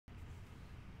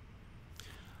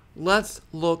let's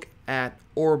look at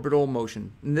orbital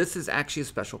motion. And this is actually a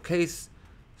special case,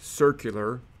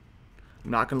 circular.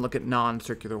 I'm not going to look at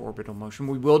non-circular orbital motion.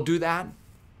 We will do that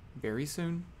very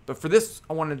soon. But for this,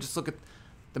 I want to just look at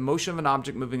the motion of an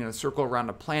object moving in a circle around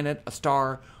a planet, a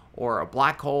star, or a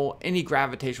black hole, any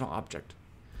gravitational object.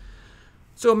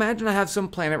 So imagine I have some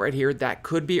planet right here. That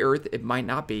could be Earth. It might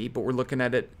not be, but we're looking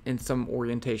at it in some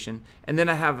orientation. And then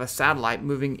I have a satellite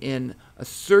moving in a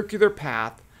circular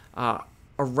path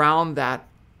around that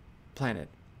planet.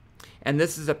 And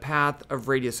this is a path of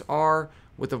radius r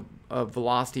with a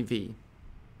velocity v.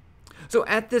 So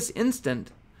at this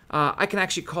instant, I can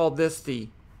actually call this the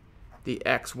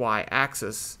xy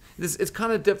axis. It's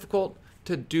kind of difficult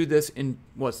to do this in,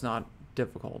 well, it's not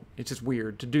difficult. It's just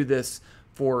weird to do this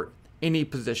for any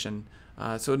position.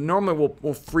 So normally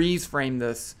we'll freeze frame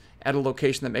this at a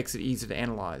location that makes it easy to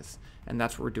analyze. And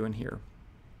that's what we're doing here.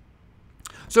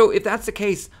 So if that's the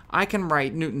case, I can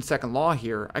write Newton's second law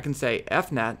here. I can say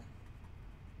F net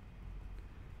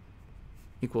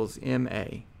equals ma.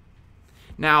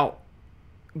 Now,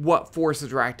 what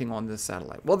forces are acting on this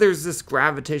satellite? Well, there's this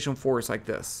gravitational force like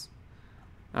this.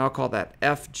 And I'll call that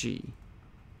Fg.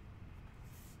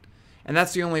 And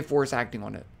that's the only force acting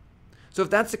on it. So if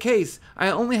that's the case, I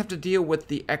only have to deal with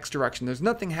the x direction. There's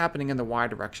nothing happening in the y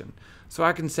direction. So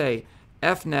I can say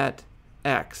F net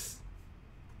x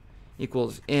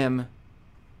equals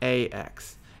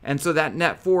max. And so that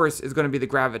net force is going to be the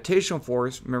gravitational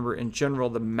force. Remember, in general,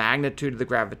 the magnitude of the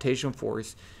gravitational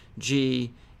force,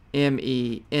 g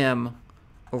m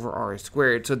over r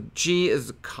squared. So g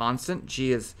is a constant.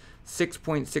 G is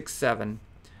 6.67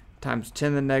 times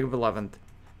 10 to the negative 11th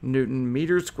Newton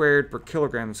meters squared per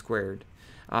kilogram squared.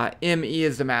 Me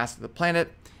is the mass of the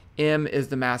planet. M is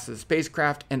the mass of the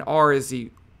spacecraft. And r is the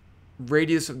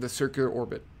radius of the circular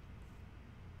orbit.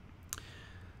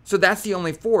 So that's the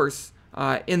only force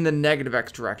in the negative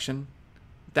x direction.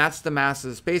 That's the mass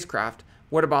of the spacecraft.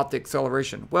 What about the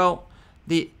acceleration? Well,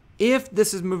 if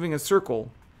this is moving a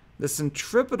circle, the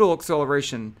centripetal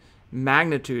acceleration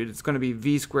magnitude is going to be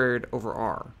v squared over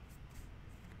r.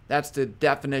 That's the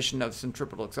definition of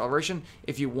centripetal acceleration.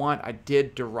 If you want, I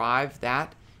did derive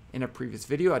that in a previous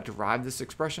video. I derived this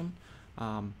expression,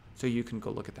 so you can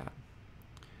go look at that.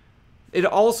 You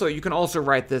can also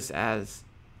write this as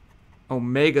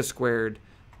omega squared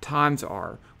times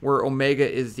r, where omega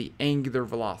is the angular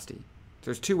velocity.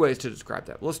 There's two ways to describe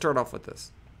that. Let's start off with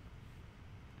this.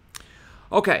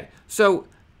 Okay, so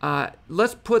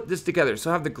let's put this together. So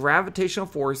I have the gravitational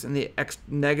force in the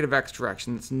negative x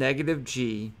direction. It's negative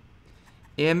g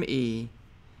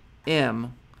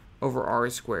m over r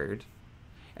squared.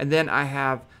 And then I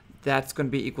have, that's going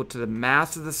to be equal to the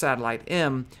mass of the satellite,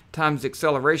 m, times the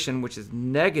acceleration, which is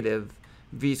negative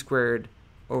v squared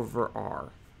over r.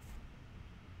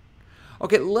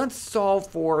 Okay, let's solve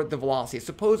for the velocity.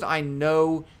 Suppose I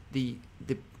know the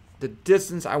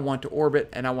distance I want to orbit,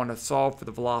 and I want to solve for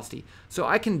the velocity. So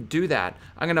I can do that.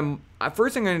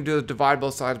 First thing I'm going to do is divide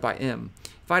both sides by m.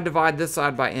 If I divide this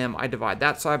side by m, I divide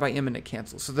that side by m, and it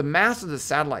cancels. So the mass of the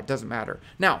satellite doesn't matter.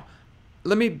 Now,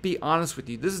 let me be honest with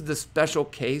you. This is the special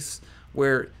case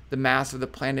where the mass of the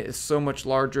planet is so much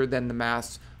larger than the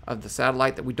mass of the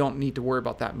satellite that we don't need to worry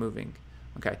about that moving.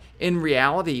 Okay. In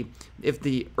reality, if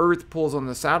the Earth pulls on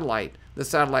the satellite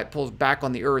pulls back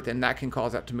on the Earth, and that can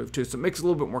cause that to move too. So it makes it a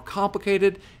little bit more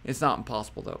complicated. It's not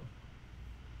impossible, though.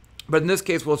 But in this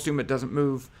case, we'll assume it doesn't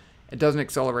move, it doesn't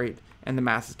accelerate, and the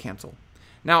masses cancel.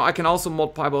 Now, I can also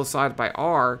multiply both sides by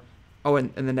r. Oh,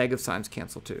 and the negative signs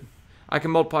cancel, too. I can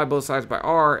multiply both sides by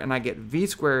r, and I get v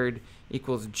squared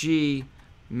equals g,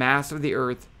 mass of the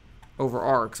Earth, over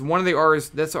r. Because one of the r's,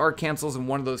 this r cancels, and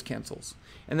one of those cancels.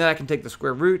 And then I can take the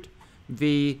square root.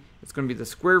 V, it's going to be the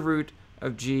square root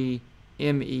of g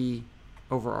me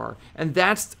over r. And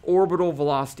that's orbital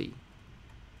velocity.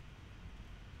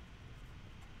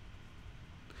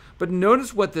 But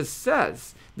notice what this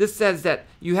says. This says that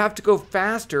you have to go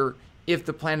faster if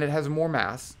the planet has more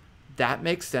mass. That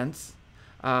makes sense.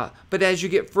 But as you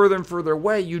get further and further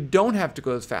away, you don't have to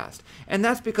go as fast. And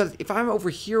that's because if I'm over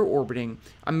here orbiting,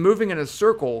 I'm moving in a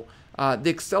circle, the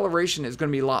acceleration is going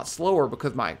to be a lot slower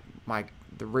because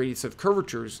the radius of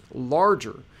curvature is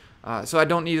larger. So I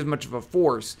don't need as much of a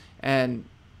force,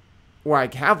 or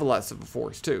I have less of a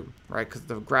force too, right? Because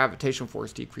the gravitational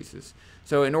force decreases.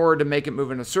 So in order to make it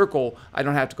move in a circle, I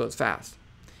don't have to go as fast.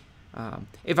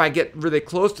 If I get really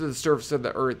close to the surface of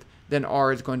the Earth, then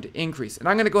r is going to increase. And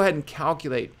I'm going to go ahead and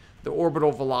calculate the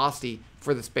orbital velocity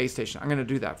for the space station. I'm going to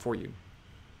do that for you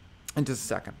in just a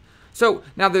second. So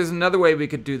now there's another way we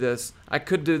could do this. I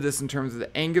could do this in terms of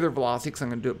the angular velocity, because I'm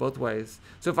going to do it both ways.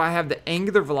 So if I have the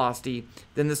angular velocity,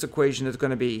 then this equation is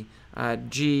going to be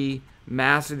g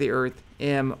mass of the Earth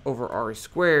m over r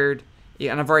squared.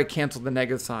 Yeah, and I've already canceled the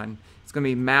negative sign. It's going to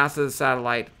be mass of the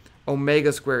satellite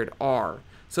omega squared r.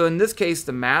 So in this case,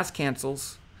 the mass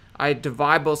cancels. I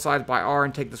divide both sides by r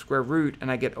and take the square root, and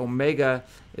I get omega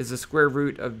is the square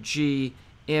root of g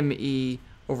me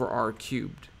over r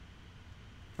cubed.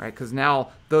 Right? Because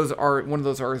now one of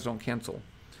those r's don't cancel.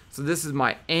 So this is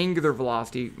my angular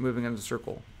velocity moving in the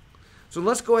circle. So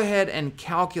let's go ahead and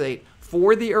calculate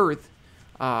for the Earth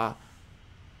how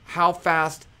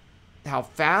fast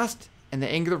and the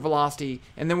angular velocity,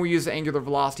 and then we use the angular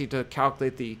velocity to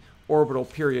calculate the orbital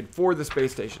period for the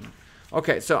space station.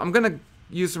 Okay, so I'm going to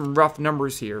use some rough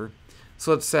numbers here.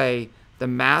 So let's say the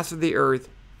mass of the Earth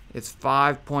is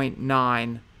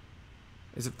 5.9.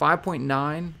 Is it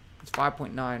 5.9? It's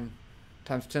 5.9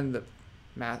 times 10 to the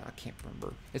mass. I can't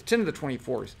remember. It's 10 to the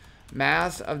 24th.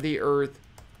 Mass of the Earth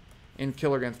in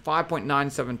kilograms,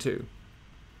 5.972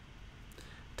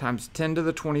 times 10 to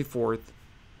the 24th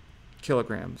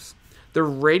kilograms. The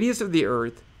radius of the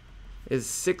Earth is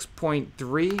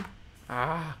 6.3.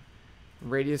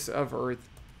 Radius of Earth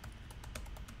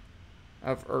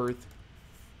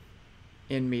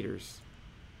in meters.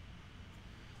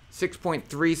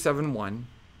 6.371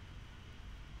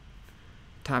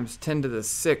 times 10 to the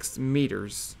 6th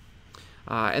meters.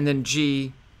 And then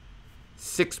G,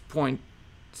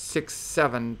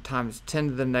 6.67 times 10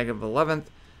 to the negative 11th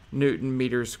Newton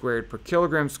meters squared per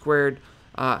kilogram squared.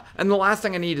 And the last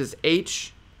thing I need is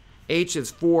H. H is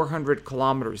 400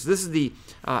 kilometers. This is the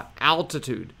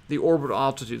altitude, the orbital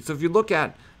altitude. So if you look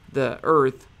at the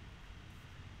Earth,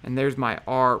 and there's my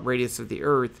R, radius of the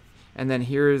Earth, and then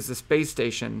here's the space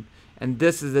station, and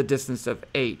this is the distance of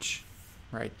H,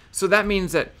 right? So that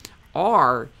means that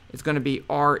R is going to be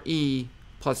RE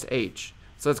plus H.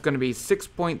 So it's going to be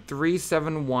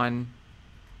 6.371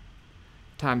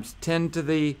 times 10 to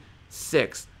the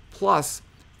 6th plus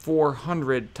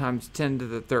 400 times 10 to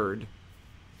the 3rd.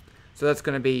 So that's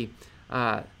going to be,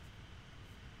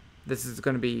 this is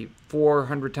going to be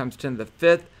 400 times 10 to the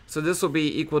 5th. So this will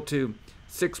be equal to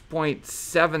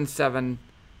 6.77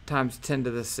 times 10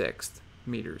 to the 6th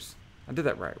meters. I did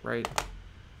that right?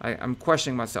 I'm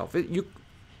questioning myself. You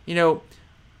know,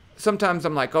 sometimes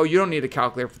I'm like, oh, you don't need a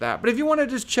calculator for that. But if you want to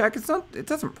just check, it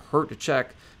doesn't hurt to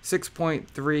check.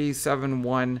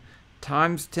 6.371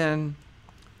 times 10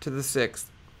 to the 6th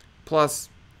plus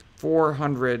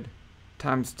 400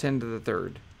 times 10 to the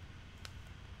 3rd.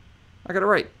 I got it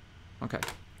right. Okay,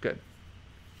 good.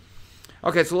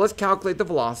 Okay, so let's calculate the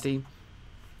velocity.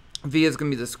 V is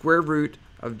going to be the square root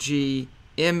of g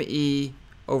me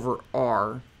over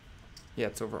r. Yeah,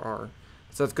 it's over r.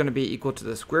 So it's going to be equal to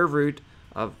the square root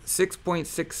of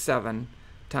 6.67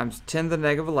 times 10 to the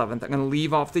negative 11th. I'm going to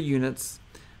leave off the units.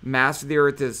 Mass of the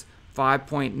Earth is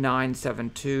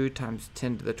 5.972 times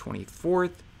 10 to the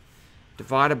 24th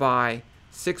divided by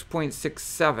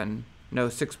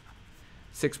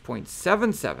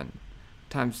 6.77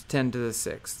 times 10 to the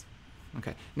 6th.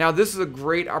 Okay. Now this is a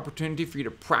great opportunity for you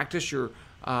to practice your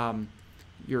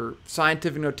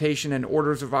scientific notation and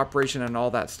orders of operation and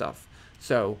all that stuff.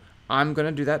 So I'm going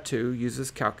to do that too. Use this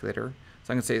calculator.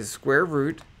 So I'm going to say the square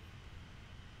root,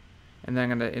 and then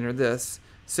I'm going to enter this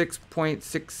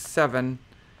 6.67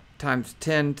 times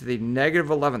 10 to the negative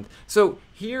 11th. So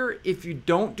here, if you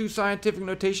don't do scientific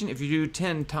notation, if you do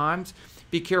 10 times,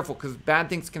 be careful because bad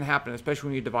things can happen, especially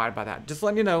when you divide by that. Just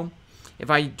letting you know, if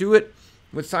I do it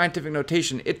with scientific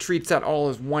notation, it treats that all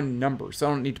as one number, so I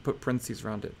don't need to put parentheses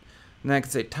around it. And then I can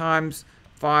say times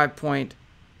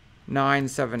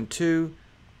 5.972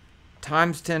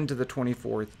 times 10 to the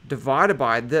 24th divided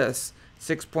by this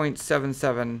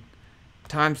 6.77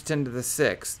 times 10 to the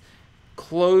 6th,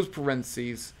 close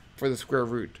parentheses for the square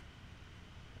root.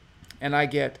 And I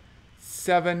get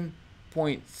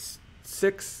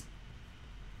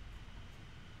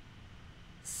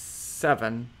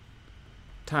 7.67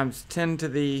 times 10 to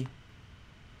the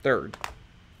 3rd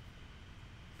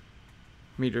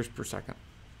meters per second.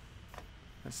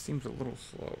 That seems a little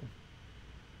slow.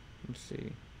 Let's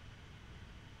see.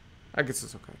 I guess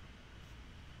it's okay.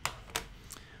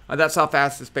 That's how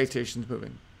fast the space station's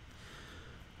moving.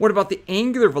 What about the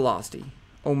angular velocity?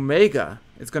 Omega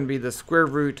is going to be the square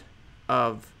root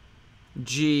of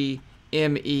g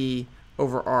me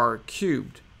over r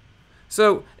cubed.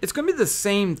 So it's going to be the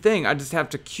same thing. I just have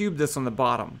to cube this on the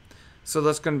bottom. So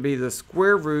that's going to be the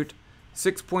square root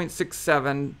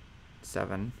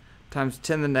 6.677 times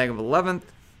 10 to the negative 11th,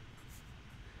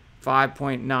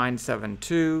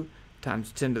 5.972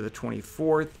 times 10 to the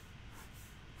 24th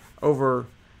over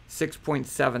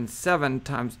 6.77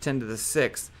 times 10 to the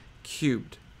 6th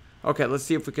cubed. Okay, let's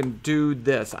see if we can do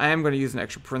this. I am going to use an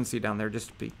extra parenthesis down there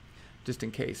just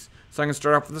in case. So I'm going to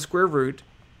start off with the square root.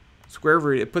 Square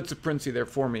root, it puts a parenthesis there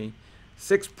for me.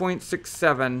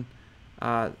 6.67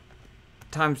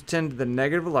 times 10 to the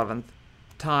negative 11th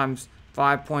times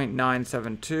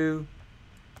 5.972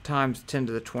 times 10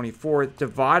 to the 24th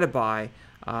divided by,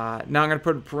 now I'm going to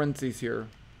put a parenthesis here,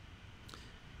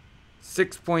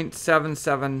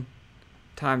 6.77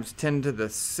 times 10 to the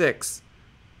 6th,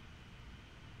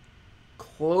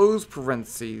 close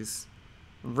parentheses,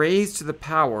 raised to the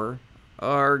power,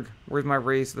 arg, where's my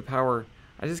raised to the power?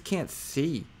 I just can't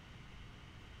see.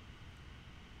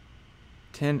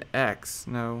 10x,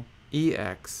 no,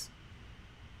 ex,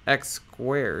 x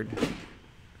squared.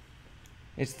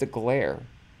 It's the glare.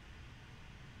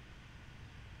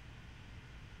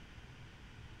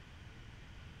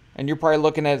 And you're probably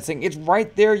looking at it saying, it's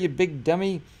right there, you big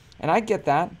dummy. And I get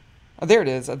that. Oh, there it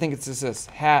is. I think it's just this,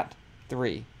 hat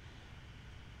 3.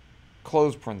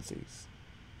 Close parentheses.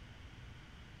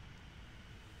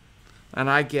 And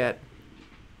I get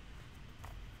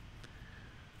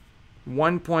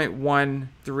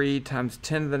 1.13 times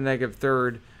 10 to the negative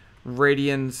 3rd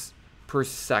radians per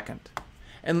second.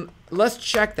 And let's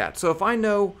check that. So if I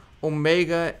know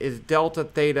omega is delta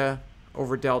theta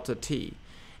over delta t,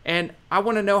 and I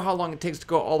want to know how long it takes to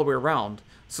go all the way around,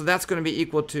 so that's going to be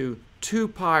equal to 2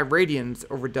 pi radians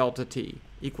over delta t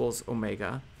equals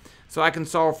omega. So I can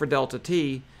solve for delta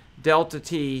t. Delta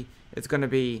t is going to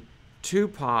be 2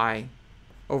 pi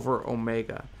over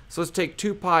omega. So let's take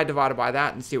 2 pi divided by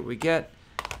that and see what we get.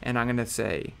 And I'm going to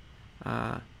say,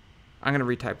 I'm going to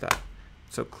retype that.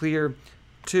 So clear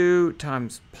 2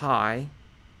 times pi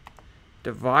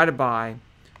divided by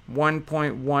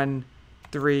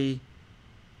 1.13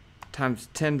 times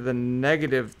 10 to the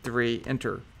negative 3,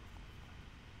 enter.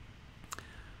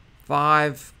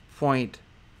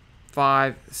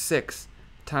 5.56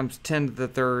 times 10 to the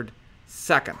 3rd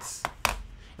seconds.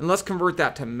 And let's convert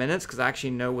that to minutes because I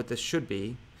actually know what this should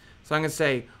be. So I'm going to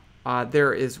say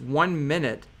there is 1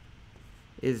 minute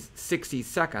is 60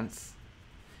 seconds,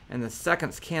 and the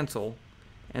seconds cancel.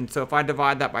 And so if I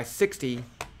divide that by 60,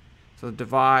 so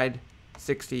divide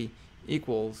 60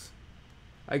 equals,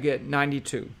 I get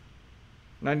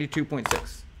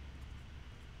 92.6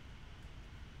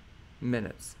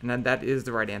 minutes. And then that is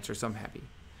the right answer, so I'm happy.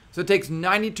 So it takes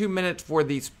 92 minutes for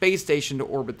the space station to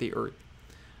orbit the Earth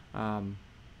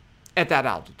at that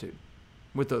altitude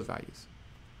with those values.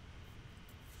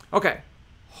 Okay,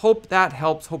 hope that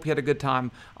helps. Hope you had a good time.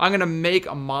 I'm going to make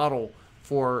a model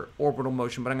for orbital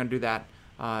motion, but I'm going to do that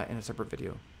in a separate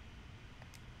video.